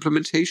Git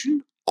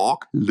implementation,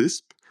 awk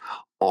Lisp,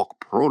 awk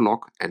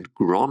Prolog, and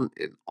Gron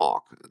in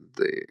awk,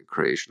 the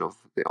creation of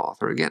the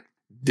author again.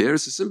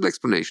 There's a simple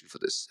explanation for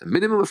this. A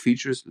minimum of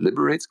features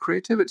liberates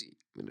creativity.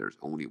 When there's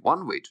only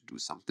one way to do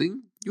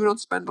something, you don't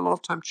spend a lot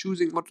of time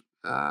choosing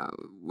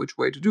which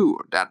way to do,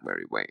 or that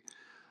very way.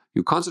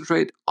 You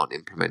concentrate on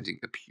implementing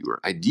a pure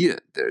idea.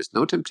 There is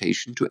no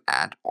temptation to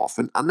add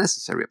often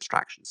unnecessary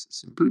abstractions,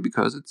 simply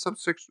because with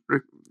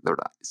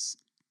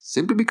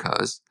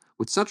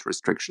such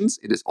restrictions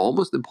it is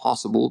almost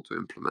impossible to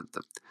implement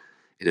them.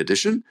 In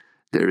addition,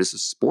 there is a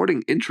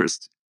sporting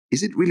interest.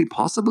 Is it really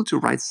possible to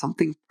write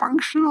something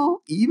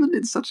functional even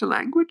in such a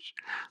language?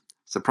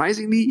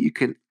 Surprisingly, you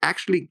can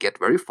actually get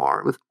very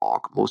far with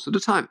awk most of the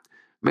time.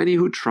 Many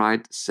who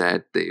tried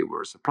said they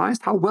were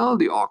surprised how well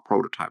the awk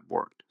prototype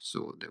worked,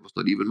 so there was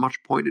not even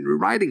much point in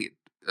rewriting it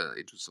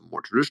into some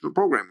more traditional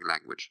programming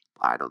language.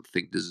 I don't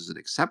think this is an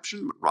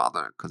exception, but rather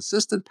a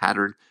consistent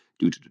pattern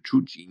due to the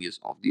true genius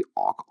of the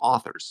awk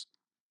authors.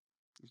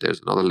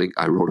 There's another link.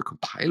 I wrote a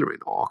compiler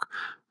in awk.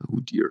 Oh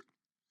dear.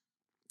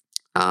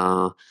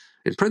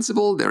 In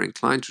principle, they're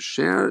inclined to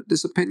share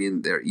this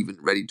opinion. They're even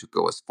ready to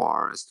go as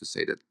far as to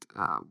say that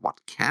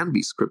what can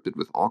be scripted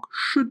with awk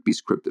should be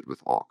scripted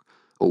with awk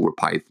over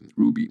Python,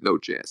 Ruby,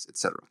 Node.js,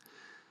 etc.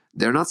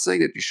 They're not saying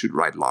that you should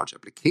write large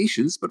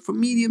applications, but for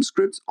medium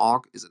scripts,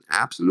 awk is an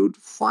absolute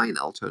fine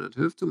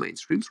alternative to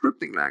mainstream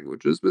scripting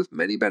languages with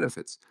many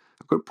benefits.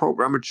 A good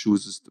programmer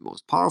chooses the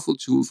most powerful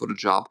tool for the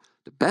job.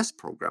 The best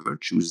programmer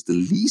chooses the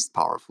least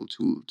powerful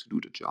tool to do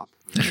the job.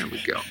 There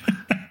we go.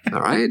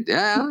 All right,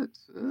 yeah.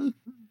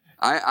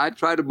 I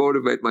try to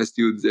motivate my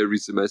students every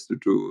semester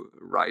to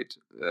write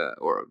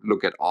or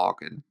look at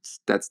awk, and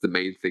that's the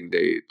main thing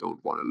they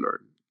don't want to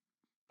learn.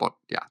 But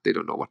yeah, they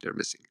don't know what they're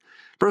missing.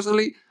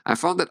 Personally, I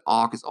found that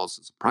awk is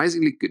also a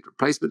surprisingly good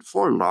replacement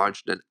for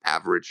large than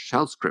average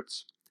shell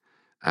scripts.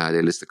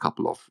 They list a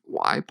couple of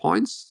why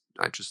points.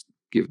 I just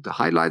give the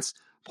highlights.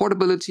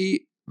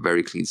 Portability,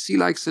 very clean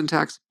C-like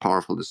syntax,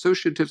 powerful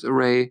associative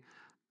arrays,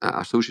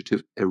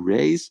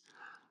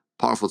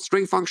 powerful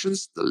string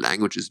functions. The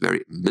language is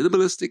very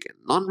minimalistic and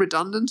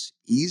non-redundant,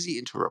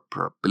 easy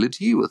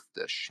interoperability with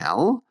the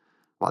shell.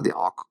 While the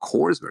Arc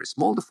core is very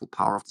small, the full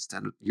power of the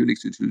standard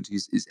Unix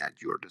utilities is at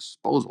your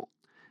disposal.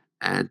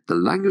 And the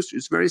language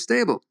is very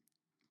stable.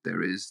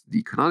 There is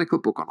the canonical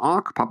book on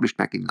Arc, published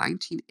back in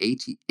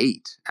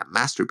 1988. A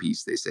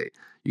masterpiece, they say.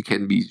 You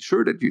can be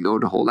sure that you know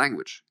the whole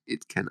language.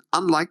 It is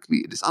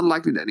unlikely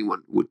that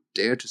anyone would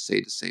dare to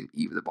say the same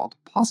even about the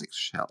POSIX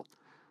shell.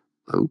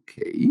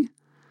 Okay.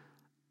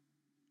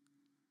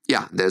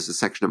 Yeah, there's a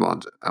section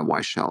about why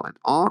shell and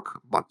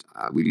Arc, but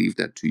we leave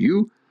that to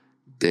you.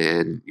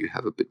 Then you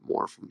have a bit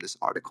more from this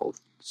article.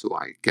 So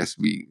I guess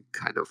we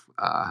kind of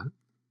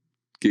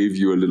gave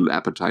you a little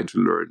appetite to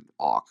learn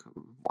Arc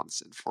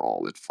once and for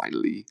all and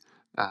finally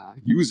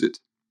use it.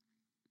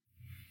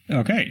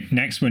 Okay,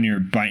 next, when you're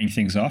biting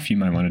things off, you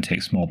might want to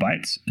take small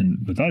bites.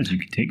 And with us, you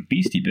can take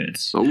beastie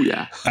bits. Oh,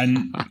 yeah.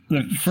 And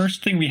the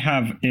first thing we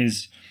have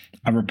is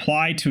a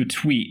reply to a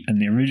tweet.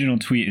 And the original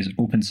tweet is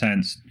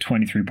OpenSense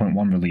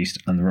 23.1 released.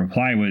 And the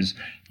reply was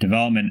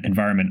development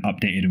environment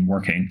updated and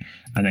working.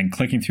 And then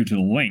clicking through to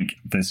the link,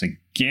 there's a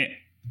Git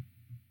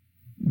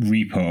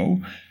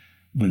repo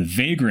with a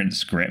Vagrant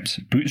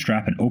script,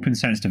 Bootstrap an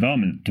OpenSense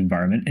development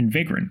environment in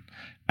Vagrant.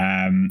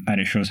 And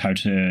it shows how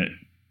to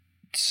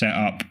set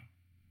up,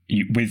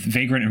 with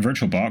Vagrant and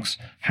VirtualBox,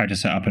 how to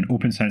set up an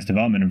OpenSense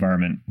development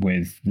environment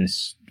with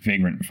this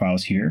Vagrant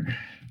files here.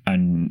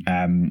 And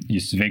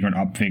use Vagrant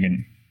up,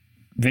 and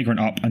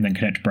then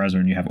connect to browser,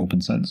 and you have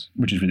OpenSense,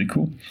 which is really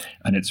cool.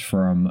 And it's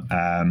from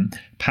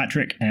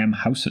Patrick M.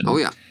 Housen. Oh,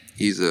 yeah.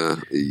 He's a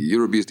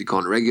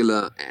EuroBSDCon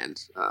regular, and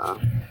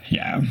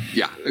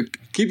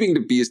keeping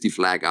the BSD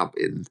flag up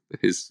in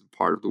his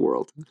part of the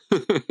world.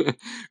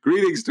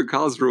 Greetings to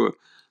Karlsruhe.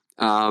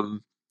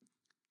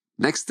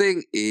 Next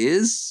thing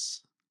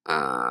is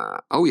a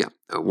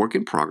work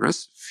in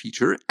progress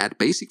feature at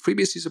basic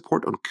FreeBSD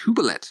support on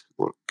Kubelet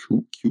or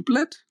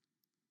Kubelet.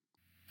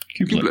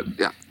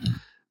 Yeah.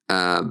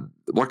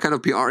 What kind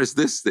of PR is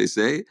this? They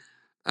say.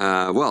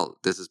 Well,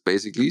 this is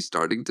basically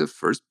starting the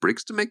first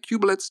bricks to make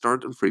Kubelet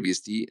start on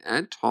FreeBSD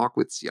and talk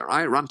with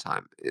CRI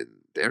runtime, in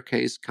their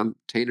case,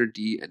 containerd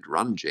and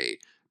runj,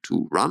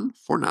 to run,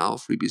 for now,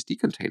 FreeBSD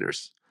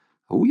containers.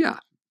 Oh yeah,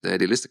 they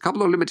list a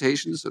couple of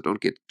limitations, so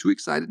don't get too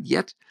excited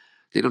yet.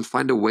 They don't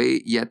find a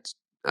way yet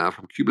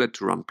from Kubelet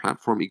to run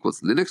platform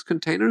equals Linux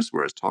containers,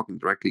 whereas talking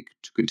directly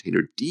to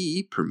containerd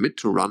permit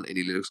to run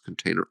any Linux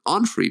container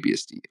on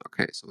FreeBSD.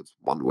 Okay, so it's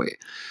one way.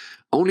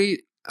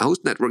 Only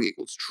host network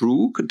equals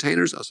true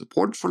containers are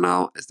supported for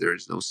now, as there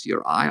is no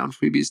CRI on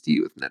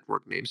FreeBSD with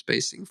network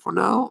namespacing for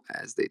now,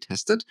 as they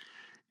tested.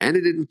 And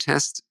it didn't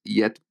test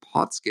yet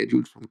pod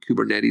scheduled from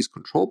Kubernetes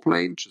control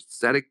plane, just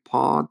static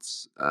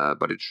pods,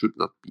 but it should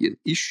not be an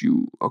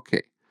issue.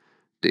 Okay.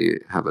 They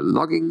have a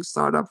logging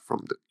startup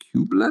from the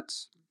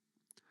Kubelet.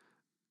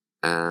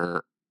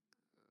 And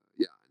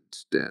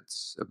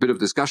that's a bit of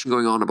discussion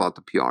going on about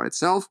the PR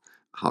itself,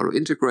 how to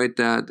integrate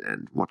that,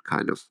 and what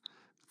kind of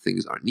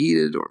things are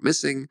needed or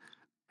missing.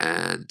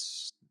 And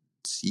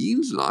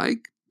seems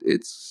like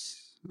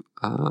it's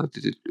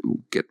did it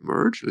get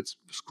merged? Let's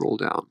scroll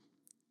down.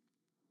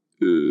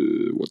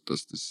 What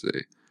does this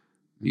say?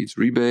 Needs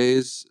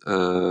rebase.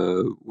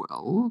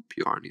 Well,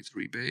 PR needs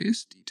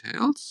rebase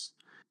details.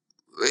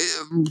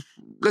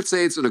 Let's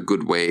say it's in a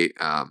good way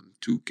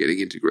to getting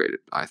integrated.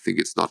 I think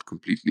it's not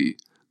completely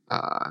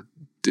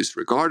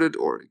disregarded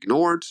or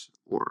ignored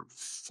or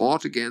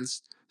fought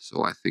against.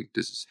 So I think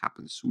this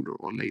happens sooner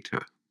or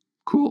later.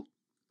 Cool.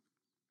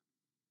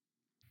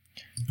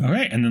 All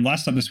right, and then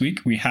last up this week,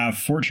 we have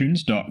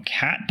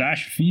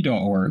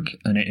fortunes.cat-v.org,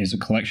 and it is a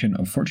collection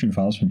of fortune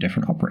files from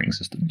different operating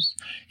systems.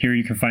 Here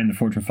you can find the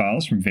fortune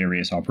files from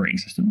various operating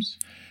systems.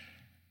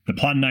 The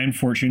Plan 9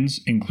 fortunes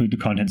include the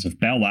contents of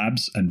Bell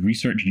Labs and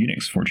Research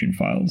Unix fortune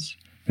files.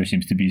 There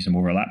seems to be some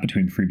overlap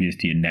between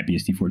FreeBSD and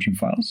NetBSD fortune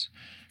files.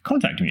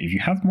 Contact me if you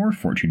have more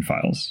fortune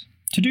files.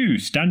 To do,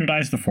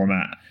 standardize the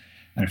format,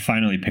 and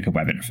finally pick a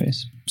web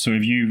interface. So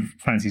if you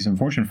fancy some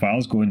fortune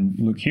files, go and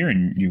look here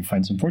and you'll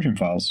find some fortune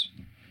files.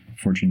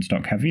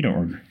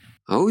 Fortunes.catv.org.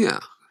 Oh yeah,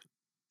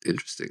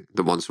 interesting.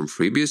 The ones from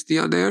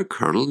FreeBSD are there,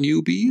 kernel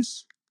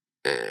newbies.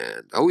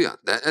 And oh yeah,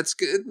 that's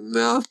good.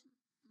 Well,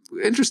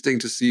 interesting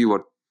to see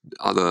what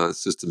other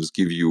systems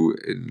give you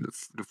in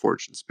the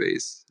fortune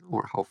space,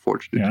 or how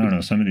fortunate. Yeah, I don't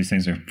know. Some of these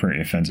things are pretty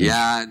offensive.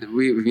 Yeah,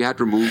 we had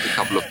removed a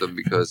couple of them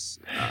because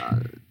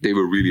they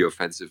were really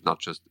offensive,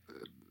 not just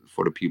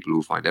for the people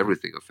who find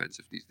everything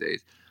offensive these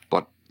days,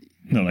 but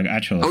no, like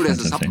actual. Oh, there's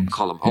a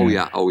sub-column. Oh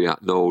yeah.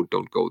 No,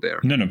 don't go there.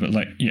 No, but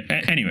like, yeah.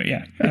 Anyway,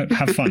 yeah,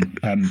 have fun.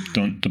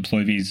 Don't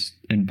deploy these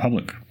in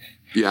public.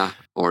 Yeah,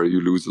 or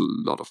you lose a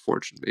lot of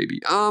fortune, maybe.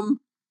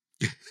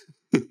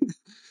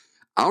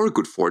 Our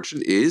good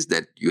fortune is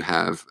that you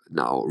have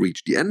now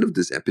reached the end of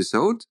this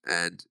episode,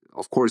 and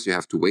of course you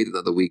have to wait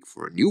another week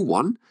for a new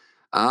one.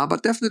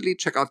 But definitely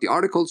check out the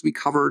articles we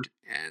covered,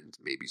 and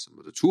maybe some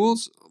of the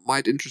tools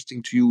might be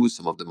interesting to you.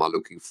 Some of them are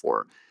looking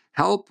for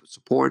help,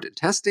 support, and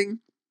testing.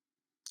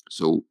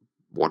 So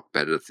what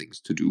better things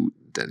to do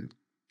than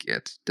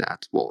get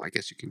that? Well, I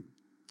guess you can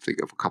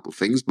think of a couple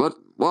things, but,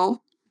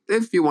 well,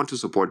 if you want to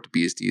support the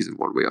BSDs in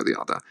one way or the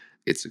other,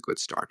 it's a good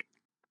start.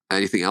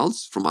 Anything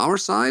else from our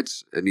side?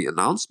 Any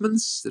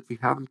announcements that we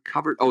haven't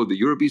covered? Oh, the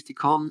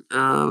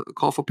EuroBSDCon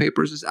call for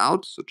papers is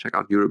out, so check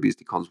out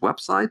EuroBSDCon's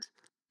website.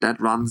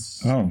 That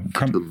runs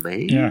until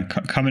May. Yeah,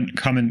 come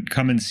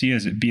and see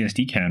us at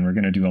BSDCan. We're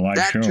going to do a live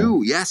show. That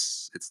too,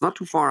 yes. It's not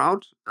too far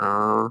out.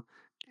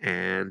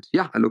 And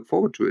yeah, I look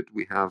forward to it.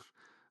 We have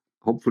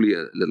hopefully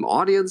a little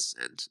audience,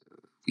 and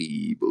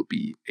we will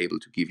be able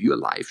to give you a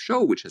live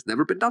show, which has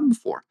never been done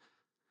before.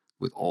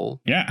 With all,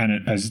 and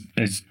it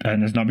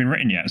has not been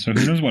written yet, so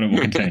who knows what it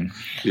will contain.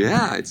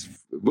 Yeah, it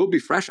will be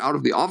fresh out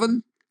of the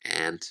oven,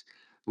 and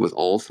with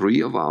all three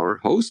of our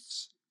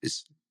hosts,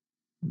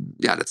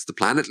 that's the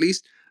plan at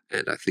least,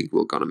 and I think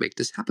we're gonna make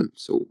this happen.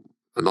 So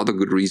another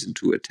good reason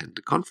to attend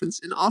the conference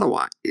in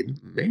Ottawa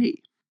in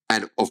May.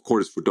 And of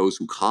course, for those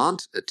who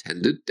can't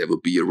attend it, there will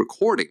be a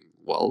recording.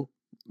 Well,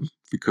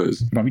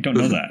 because we don't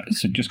know that,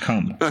 so just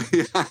come.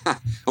 Yeah.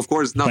 Of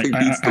course, nothing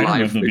beats the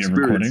live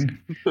experience.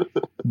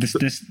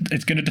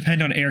 It's going to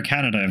depend on Air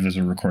Canada if there's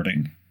a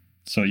recording.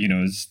 So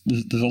there's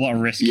a lot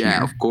of risk. Yeah,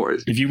 here. Of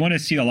course. If you want to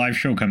see the live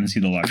show, come and see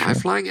the live show. Am I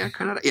flying Air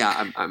Canada?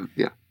 Yeah, I'm.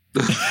 Yeah.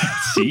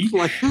 See,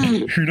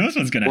 who knows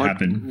what's going to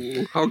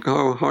happen?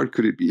 How hard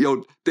could it be?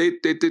 They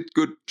did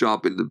good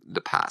job in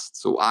the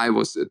past. So I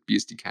was at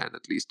BSDCan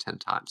at least 10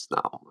 times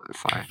now.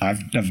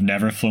 I've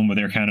never flown with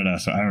Air Canada,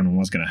 so I don't know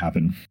what's going to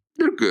happen.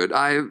 They're good.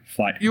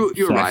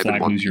 You arrive in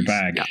one lose your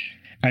bag. Yeah.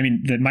 I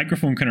mean, the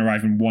microphone can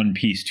arrive in one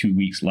piece 2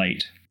 weeks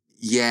late.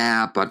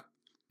 Yeah, but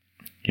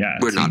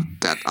we're not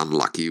that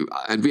unlucky.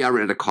 And we are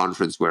at a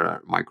conference where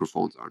our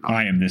microphones are not.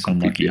 I am this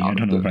unlucky. I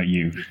don't know about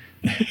you.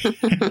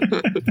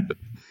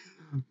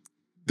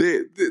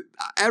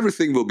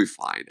 Everything will be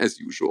fine, as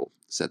usual,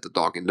 said the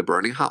dog in the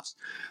burning house.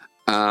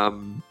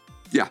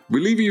 We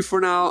leave you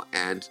for now,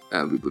 and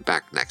we'll be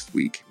back next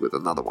week with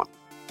another one.